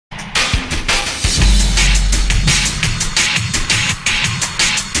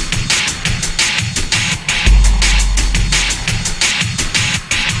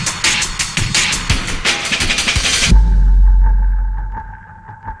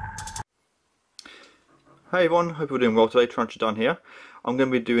Hey everyone, hope you're doing well today. TarantulaDan here. I'm going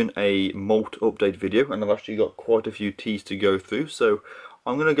to be doing a molt update video, and I've actually got quite a few teas to go through. So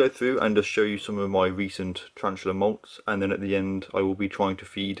I'm going to go through and just show you some of my recent tarantula molts, and then at the end I will be trying to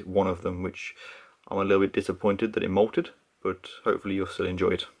feed one of them, which I'm a little bit disappointed that it molted, but hopefully you'll still enjoy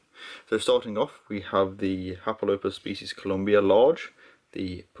it. So starting off, we have the Hapalopus species Columbia large,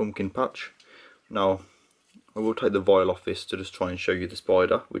 the pumpkin patch. Now I will take the vial off this to just try and show you the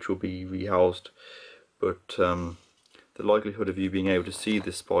spider, which will be rehoused. But the likelihood of you being able to see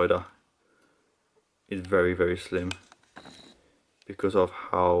this spider is very, very slim because of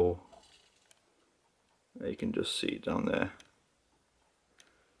how you can just see it down there.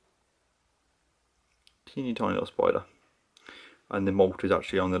 Teeny tiny little spider, and the molt is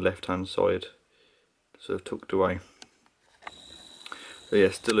actually on the left hand side, sort of tucked away. So yeah,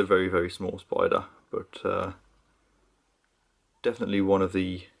 still a very, very small spider, but definitely one of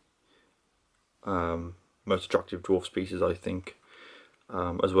the most attractive dwarf species, I think,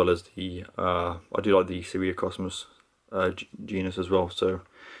 as well as the I do like the Seriacosmos genus as well, so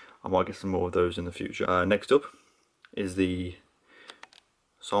I might get some more of those in the future. Next up is the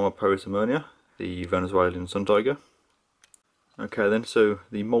Sama Parisomonia, the Venezuelan sun tiger. Okay then, so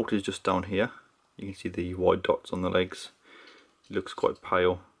the molt is just down here. You can see the white dots on the legs. It looks quite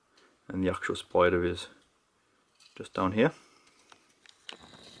pale, and the actual spider is just down here.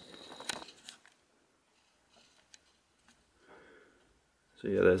 So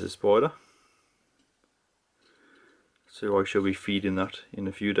yeah, there's a spider. So I shall be feeding that in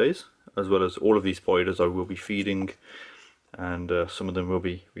a few days, as well as all of these spiders I will be feeding, and some of them will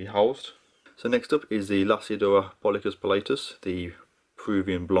be rehoused. So next up is the Lasiodora Polycus pilatus, the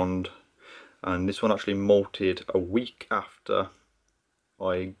Peruvian blonde, and this one actually molted a week after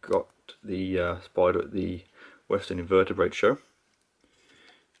I got the spider at the Western Invertebrate show.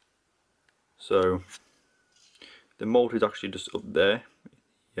 So the molt is actually just up there,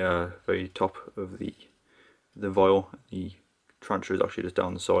 very top of the vial. The tarantula is actually just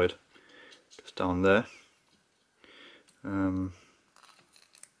down the side, just down there. I'm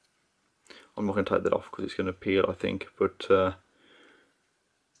not going to take that off because it's going to peel, I think, but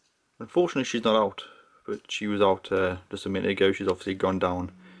unfortunately she's not out, but she was out just a minute ago. She's obviously gone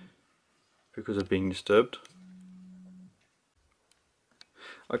down because of being disturbed.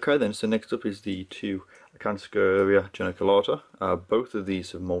 Okay then, so next up is the two Acanthoscurria geniculata. Both of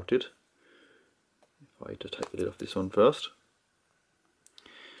these have molted. If I just take the lid off this one first.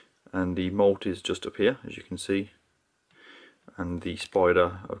 And the molt is just up here, as you can see. And the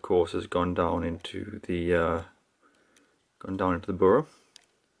spider, of course, has gone down into the burrow.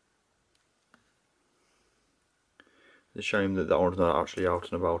 It's a shame that that one's not actually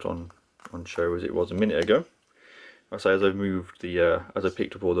out and about on show as it was a minute ago. I say as I've moved the, as I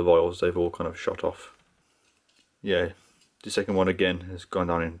picked up all the vials, they've all kind of shot off. Yeah, the second one again has gone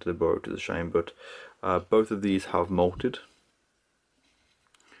down into the burrow, to the shame, but both of these have molted.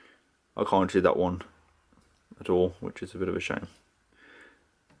 I can't see that one at all, which is a bit of a shame.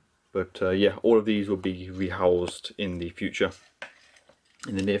 But yeah, all of these will be rehoused in the future,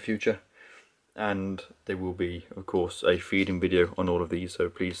 in the near future, and there will be, of course, a feeding video on all of these. So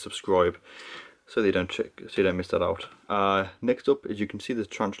please subscribe so you don't miss that out. Next up, as you can see, the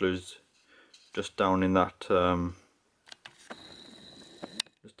tarantulas just down in that,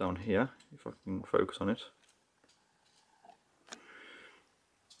 just down here. If I can focus on it.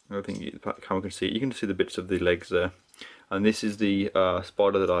 I don't think the camera can see it. You can see the bits of the legs there. And this is the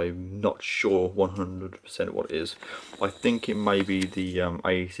spider that I'm not sure 100% what it is. I think it may be the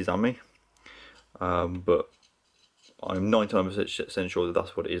Aedes ammei, but I'm 99% sure that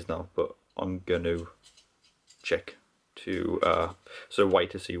that's what it is now. But I'm going to check to so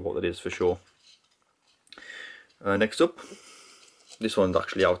wait to see what it is for sure. Next up, this one's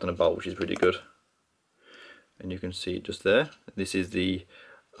actually out and about, which is pretty good. And you can see it just there. This is the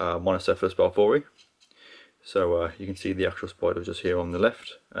Monocephalus balfouri. So you can see the actual spider just here on the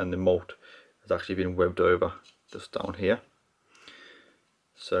left, and the molt has actually been webbed over just down here.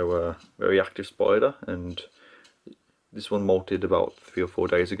 So very active spider, and this one molted about 3 or 4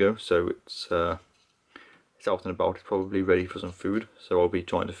 days ago, so it's out and about. It's probably ready for some food, so I'll be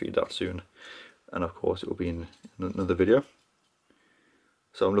trying to feed that soon, and of course it will be in another video.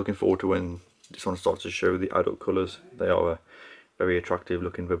 So I'm looking forward to when this one starts to show the adult colours. They are a very attractive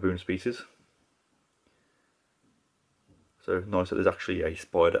looking baboon species. So nice that there's actually a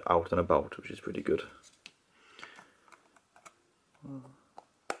spider out and about, which is pretty good. I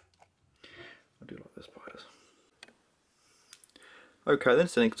do like the spiders. Okay then,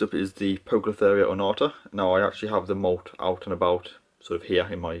 so next up is the Poecilotheria ornata. Now I actually have the molt out and about, sort of here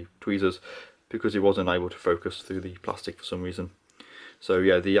in my tweezers, because it wasn't able to focus through the plastic for some reason. So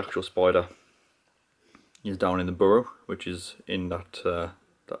yeah, the actual spider is down in the burrow, which is in that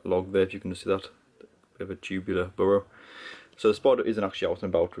that log there, if you can see that, bit of a tubular burrow. So the spider isn't actually out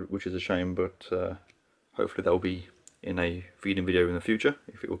and about, which is a shame, but hopefully that will be in a feeding video in the future,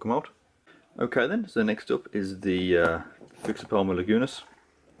 if it will come out. Okay then, so next up is the Fuxipalma lagunas,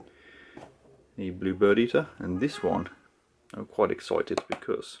 the blue bird eater, and this one I'm quite excited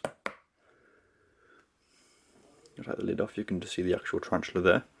because, I'll take the lid off, you can just see the actual tarantula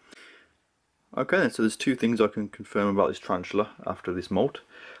there. Okay then, so there's two things I can confirm about this tarantula after this molt.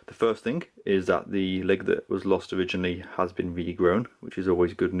 The first thing is that the leg that was lost originally has been regrown, which is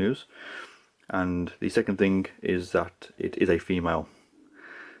always good news. And the second thing is that it is a female.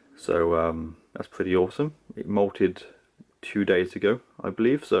 So that's pretty awesome. It molted 2 days ago, I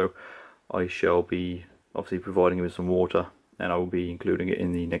believe, so I shall be obviously providing it with some water, and I will be including it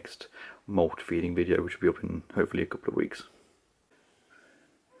in the next molt feeding video, which will be up in hopefully a couple of weeks.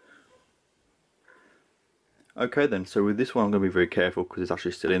 Okay then, so with this one I'm going to be very careful because it's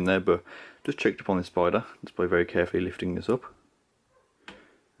actually still in there, but just checked upon this spider, just by very carefully lifting this up.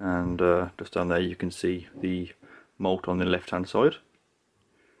 And just down there you can see the molt on the left hand side,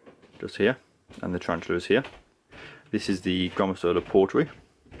 just here, and the tarantula is here. This is the Grammostola porteri,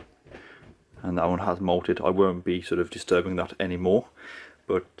 and that one has molted. I won't be sort of disturbing that anymore,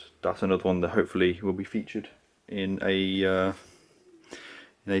 but that's another one that hopefully will be featured in a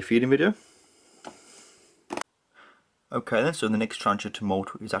feeding video. Okay then, so the next tarantula to molt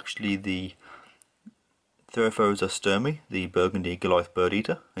is actually the Theraphosa sturmi, the burgundy Goliath bird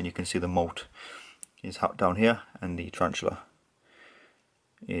eater, and you can see the molt is down here and the tarantula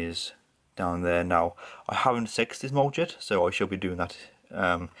is down there. Now I haven't sexed this molt yet, so I shall be doing that,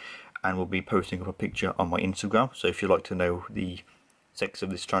 and will be posting up a picture on my Instagram. So if you'd like to know the sex of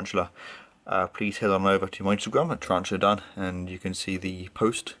this tarantula, please head on over to my Instagram at TarantulaDan, and you can see the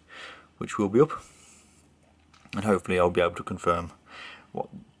post which will be up, and hopefully I'll be able to confirm what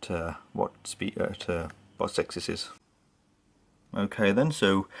sex this is. Okay then,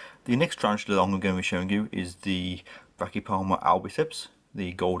 so the next tarantula I'm going to be showing you is the Brachypalma albiceps,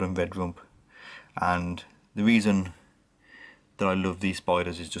 the golden red rump. And the reason that I love these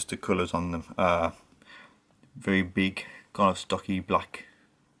spiders is just the colours on them. Very big, kind of stocky black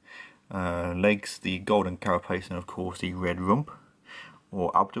legs, the golden carapace, and of course the red rump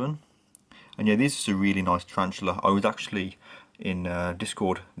or abdomen. And yeah, this is a really nice tarantula. I was actually in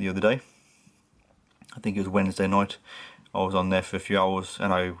Discord the other day, I think it was Wednesday night. I was on there for a few hours,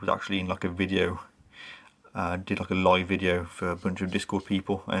 and I was actually in like a video, did like a live video for a bunch of Discord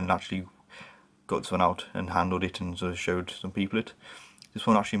people, and actually got this one out and handled it and sort of showed some people it. This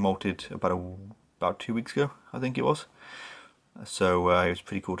one actually molted about 2 weeks ago, I think it was. So it was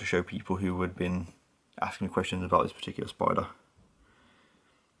pretty cool to show people who had been asking me questions about this particular spider.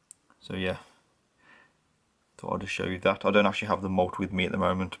 So yeah, thought I'd just show you that. I don't actually have the molt with me at the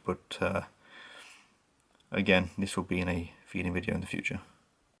moment, but again, this will be in a feeding video in the future.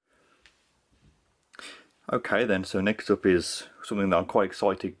 Okay then, so next up is something that I'm quite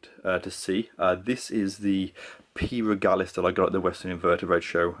excited to see. This is the P. regalis that I got at the Western Invertebrate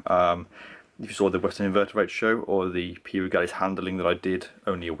show. If you saw the Western Invertebrate show, or the P. regalis handling that I did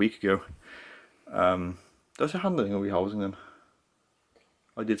only a week ago. Did I say handling or rehousing then?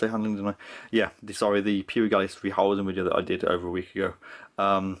 I did say handling, didn't I? Yeah, sorry, the P. regalis rehousing video that I did over a week ago.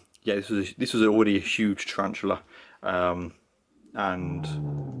 Yeah, this was already a huge tarantula, and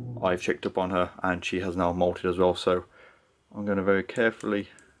I've checked up on her, and she has now molted as well. So I'm going to very carefully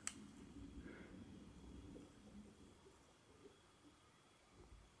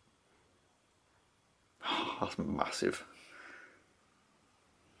that's massive.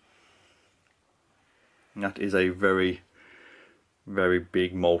 And that is a very, very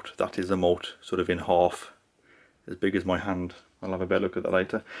big molt. That is a molt sort of in half, as big as my hand. I'll have a better look at that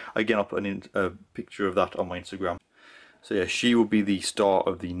later. Again, I'll put a picture of that on my Instagram. So yeah, she will be the star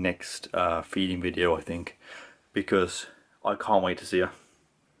of the next feeding video, I think, because I can't wait to see her.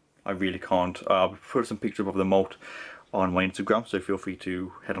 I really can't. I'll put some pictures of the molt on my Instagram, so feel free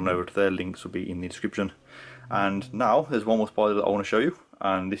to head on over to there. Links will be in the description. And now there's one more spider that I want to show you,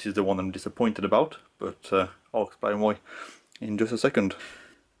 and this is the one I'm disappointed about, but I'll explain why in just a second.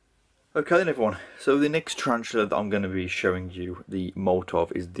 Okay then everyone, so the next tarantula that I'm going to be showing you the molt of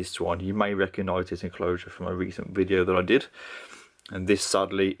is this one. You may recognise this enclosure from a recent video that I did, and this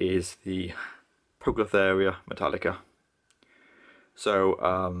sadly is the Poecilotheria metallica.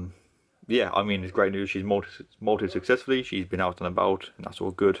 So yeah, I mean, it's great news. She's molted successfully, she's been out and about, and that's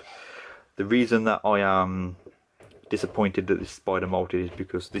all good. The reason that I am disappointed that this spider molted is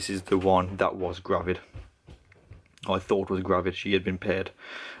because this is the one that was gravid. I thought was gravid. She had been paired,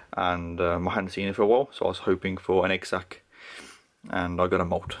 and I hadn't seen it for a while, so I was hoping for an egg sac, and I got a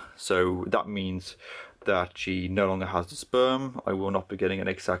molt. So that means that she no longer has the sperm. I will not be getting an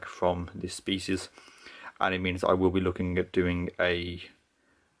egg sac from this species, and it means I will be looking at doing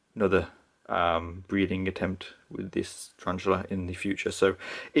another breeding attempt with this tarantula in the future. So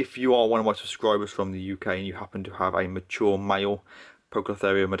if you are one of my subscribers from the UK and you happen to have a mature male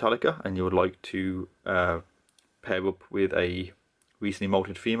Proclotheria metallica and you would like to pair up with a recently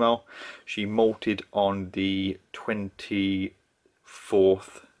molted female, she molted on the 24th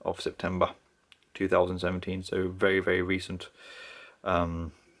of September 2017, so very recent.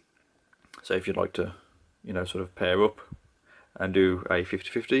 So if you'd like to, you know, sort of pair up and do a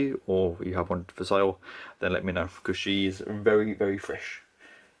 50-50, or you have one for sale, then let me know, because she is very fresh,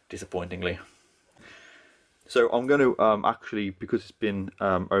 disappointingly. So I'm going to actually, because it's been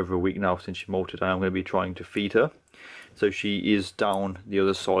over a week now since she molted, I'm going to be trying to feed her. So she is down the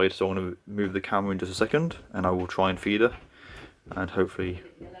other side, so I'm going to move the camera in just a second and I will try and feed her, and hopefully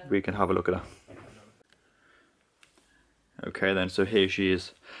we can have a look at her. Okay then, so here she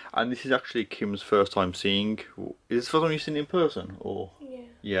is, and this is actually Kim's first time seeing. Is this the first time you've seen it in person, or? Yeah.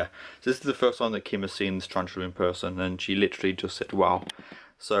 Yeah. So this is the first time that Kim has seen this tarantula in person, and she literally just said, "Wow."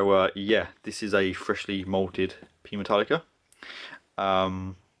 So yeah, this is a freshly molted P. metallica.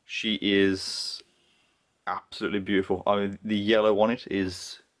 She is absolutely beautiful. I mean, the yellow on it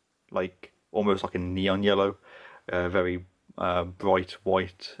is like almost like a neon yellow, very bright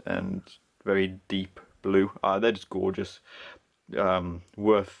white and very deep blue. They're just gorgeous,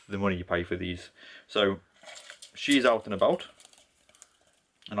 worth the money you pay for these. So she's out and about,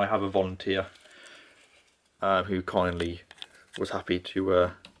 and I have a volunteer who kindly was happy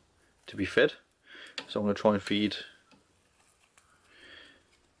to be fed. So I'm going to try and feed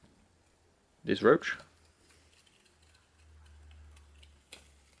this roach.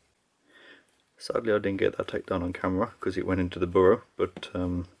 Sadly I didn't get that takedown on camera because it went into the burrow, but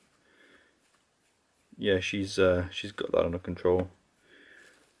yeah, she's got that under control.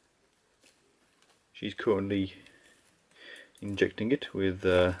 She's currently injecting it with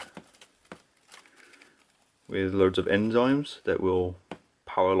loads of enzymes that will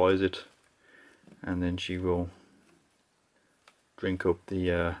paralyze it, and then she will drink up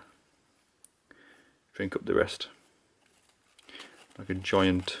the rest, like a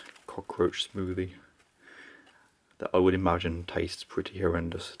giant cockroach smoothie that I would imagine tastes pretty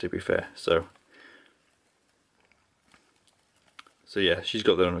horrendous, to be fair. So yeah, she's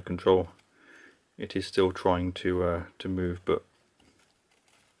got that under control. It is still trying to move, but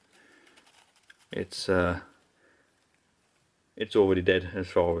it's already dead as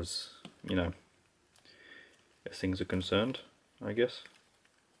far as, you know, as things are concerned, I guess.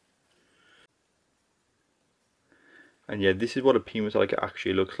 And yeah, this is what a P. metallica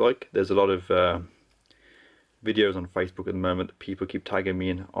actually looks like. There's a lot of videos on Facebook at the moment that people keep tagging me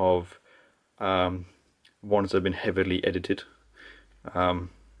in of ones that have been heavily edited. There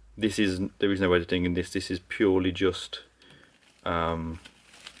is no editing in this. This is purely just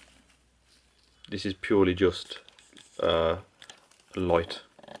light.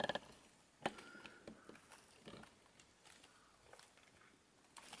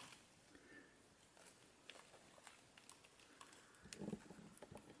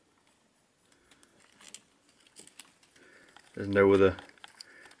 There's no other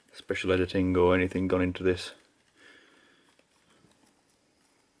special editing or anything gone into this.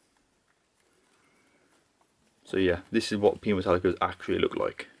 So yeah, this is what P. metallicas actually look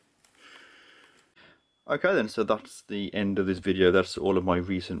like. Okay then, so that's the end of this video. That's all of my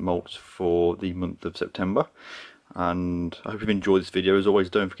recent molts for the month of September. And I hope you've enjoyed this video. As always,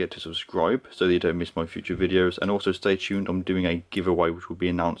 don't forget to subscribe so that you don't miss my future videos. And also stay tuned, I'm doing a giveaway which will be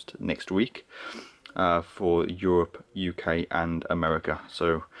announced next week for Europe, UK and America.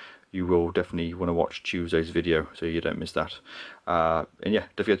 So you will definitely want to watch Tuesday's video so you don't miss that. And yeah,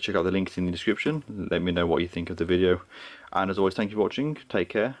 don't forget to check out the links in the description. Let me know what you think of the video. And as always, thank you for watching. Take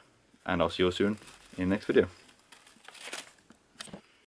care, and I'll see you all soon in the next video.